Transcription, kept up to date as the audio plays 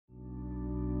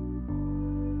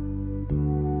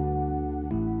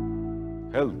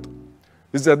Health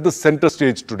is at the center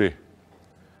stage today.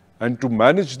 And to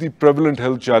manage the prevalent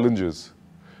health challenges,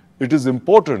 it is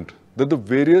important that the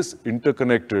various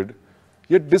interconnected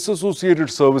yet disassociated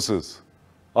services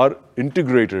are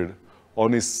integrated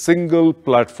on a single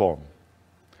platform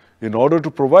in order to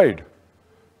provide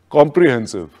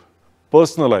comprehensive,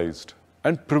 personalized,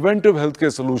 and preventive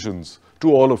healthcare solutions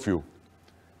to all of you,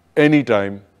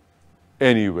 anytime,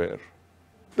 anywhere.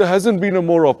 There hasn't been a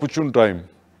more opportune time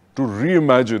to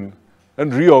reimagine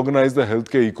and reorganize the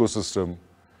healthcare ecosystem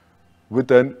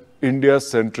with an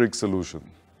India-centric solution.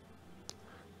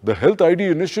 The Health ID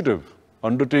initiative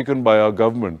undertaken by our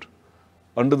government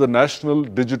under the National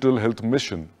Digital Health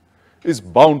Mission is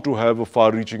bound to have a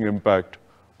far-reaching impact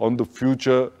on the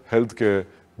future healthcare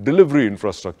delivery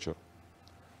infrastructure.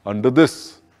 Under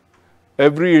this,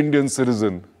 every Indian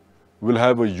citizen will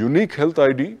have a unique health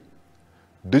ID,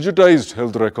 digitized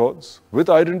health records with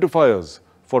identifiers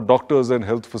for doctors and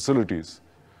health facilities,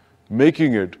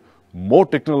 making it more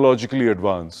technologically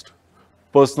advanced,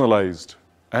 personalized,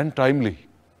 and timely.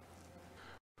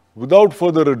 Without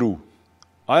further ado,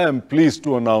 I am pleased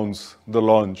to announce the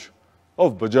launch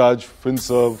of Bajaj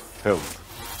Finserv Health.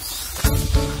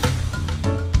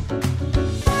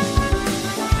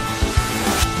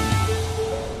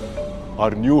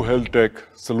 Our new health tech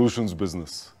solutions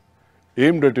business,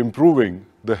 aimed at improving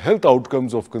the health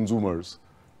outcomes of consumers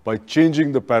by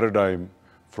changing the paradigm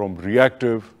from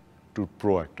reactive to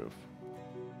proactive.